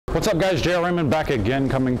What's up guys, Raymond back again,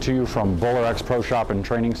 coming to you from BowlerX Pro Shop and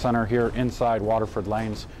Training Center here inside Waterford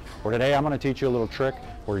Lanes, where today I'm going to teach you a little trick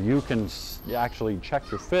where you can actually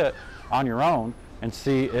check your fit on your own and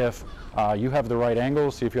see if you have the right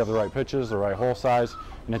angles, see if you have the right pitches, the right hole size,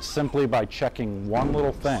 and it's simply by checking one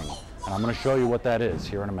little thing. And I'm going to show you what that is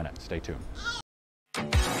here in a minute. Stay tuned.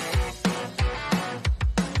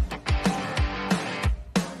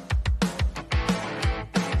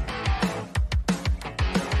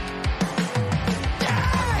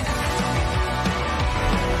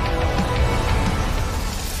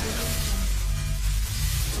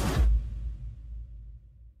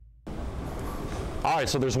 All right,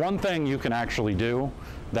 so there's one thing you can actually do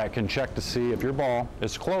that can check to see if your ball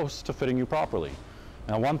is close to fitting you properly.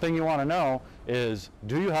 Now, one thing you want to know is,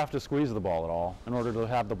 do you have to squeeze the ball at all in order to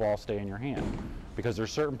have the ball stay in your hand? Because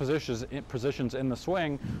there's certain positions in the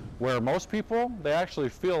swing where most people, they actually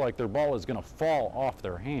feel like their ball is going to fall off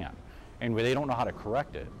their hand, and they don't know how to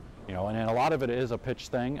correct it. You know, and a lot of it is a pitch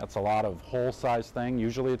thing. It's a lot of hole size thing.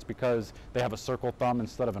 Usually it's because they have a circle thumb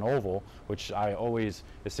instead of an oval, which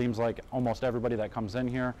it seems like almost everybody that comes in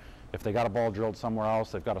here, if they got a ball drilled somewhere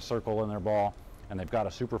else, they've got a circle in their ball and they've got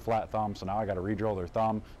a super flat thumb, so now I got to re-drill their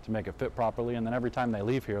thumb to make it fit properly, and then every time they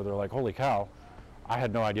leave here, they're like, holy cow, I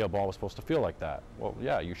had no idea a ball was supposed to feel like that. Well,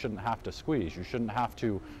 yeah, you shouldn't have to squeeze. You shouldn't have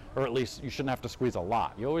to, or at least you shouldn't have to squeeze a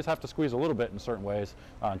lot. You always have to squeeze a little bit in certain ways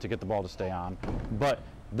to get the ball to stay on. But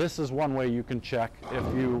this is one way you can check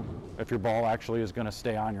if your ball actually is going to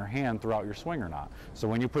stay on your hand throughout your swing or not. So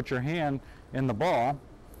when you put your hand in the ball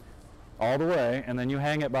all the way and then you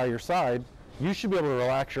hang it by your side, you should be able to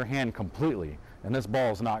relax your hand completely, and this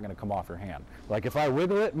ball is not going to come off your hand. Like if I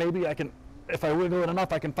wiggle it, maybe I can, if I wiggle it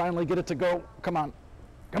enough, I can finally get it to go. Come on,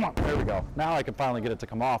 there we go. Now I can finally get it to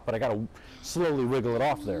come off, but I got to slowly wiggle it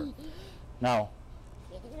off there. Now,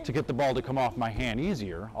 to get the ball to come off my hand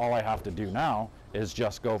easier, all I have to do now is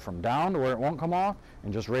just go from down to where it won't come off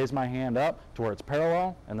and just raise my hand up to where it's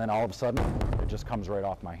parallel, and then all of a sudden it just comes right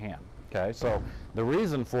off my hand. Okay, so the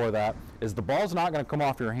reason for that is the ball's not going to come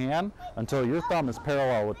off your hand until your thumb is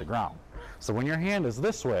parallel with the ground. So when your hand is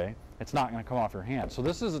this way, it's not going to come off your hand. So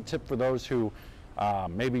this is a tip for those who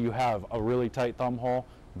maybe you have a really tight thumb hole,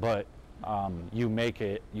 but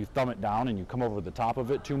you thumb it down and you come over the top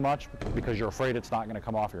of it too much because you're afraid it's not going to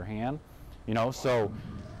come off your hand. You know, so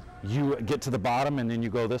you get to the bottom and then you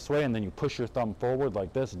go this way and then you push your thumb forward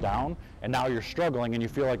like this down, and now you're struggling and you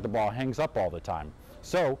feel like the ball hangs up all the time.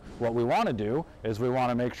 So what we want to do is we want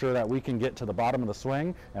to make sure that we can get to the bottom of the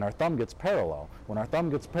swing and our thumb gets parallel. When our thumb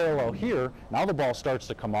gets parallel here, now the ball starts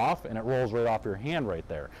to come off and it rolls right off your hand right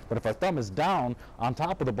there. But if our thumb is down on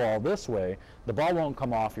top of the ball this way, the ball won't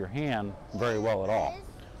come off your hand very well at all.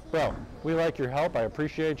 Bro, we like your help. I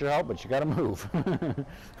appreciate your help, but you got to move.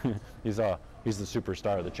 He's the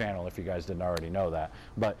superstar of the channel, if you guys didn't already know that.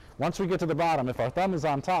 But once we get to the bottom, if our thumb is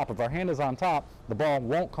on top, if our hand is on top, the ball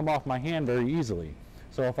won't come off my hand very easily.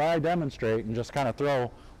 So if I demonstrate and just kind of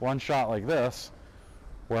throw one shot like this,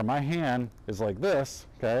 where my hand is like this,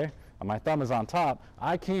 okay, and my thumb is on top,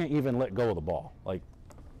 I can't even let go of the ball. Like,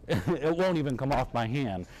 it won't even come off my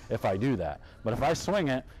hand if I do that. But if I swing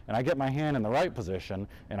it and I get my hand in the right position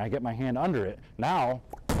and I get my hand under it, now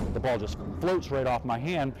the ball just floats right off my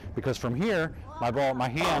hand, because from here my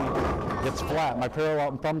hand gets flat, my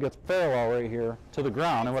thumb gets parallel right here to the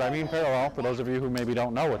ground. And what I mean parallel, for those of you who maybe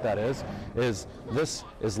don't know what that is this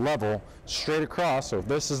is level straight across. So if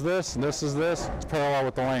this is this and this is this, it's parallel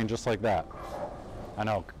with the lane, just like that. I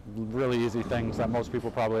know, really easy things that most people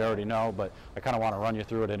probably already know, but I kind of want to run you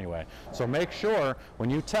through it anyway. So make sure when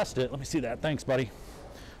you test it, let me see that, thanks buddy.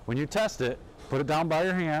 When you test it, put it down by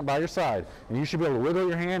your hand, by your side, and you should be able to wiggle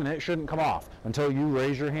your hand and it shouldn't come off until you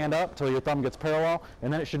raise your hand up, until your thumb gets parallel,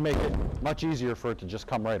 and then it should make it much easier for it to just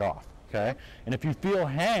come right off. Okay? And if you feel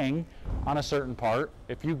hang on a certain part,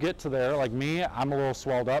 if you get to there, like me, I'm a little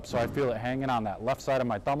swelled up, so I feel it hanging on that left side of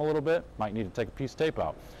my thumb a little bit, might need to take a piece of tape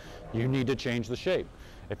out. You need to change the shape.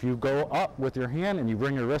 If you go up with your hand and you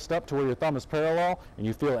bring your wrist up to where your thumb is parallel and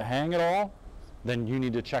you feel it hang at all, then you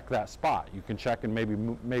need to check that spot. You can check and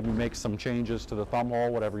maybe make some changes to the thumb hole,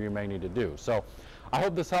 whatever you may need to do. So I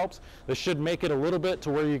hope this helps. This should make it a little bit to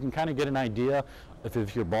where you can kind of get an idea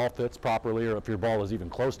if your ball fits properly, or if your ball is even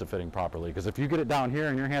close to fitting properly. Because if you get it down here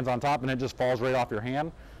and your hand's on top and it just falls right off your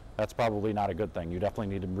hand, that's probably not a good thing. You definitely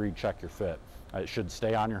need to recheck your fit. It should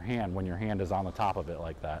stay on your hand when your hand is on the top of it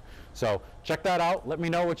like that. So check that out. Let me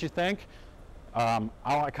know what you think. I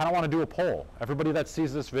kind of want to do a poll. Everybody that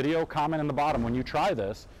sees this video, comment in the bottom. When you try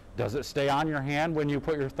this, does it stay on your hand when you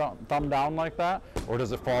put your thumb down like that, or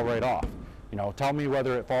does it fall right off? you know, tell me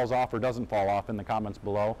whether it falls off or doesn't fall off in the comments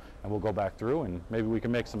below, and we'll go back through and maybe we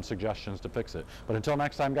can make some suggestions to fix it. But until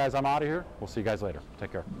next time, guys, I'm out of here. We'll see you guys later.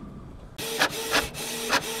 Take care.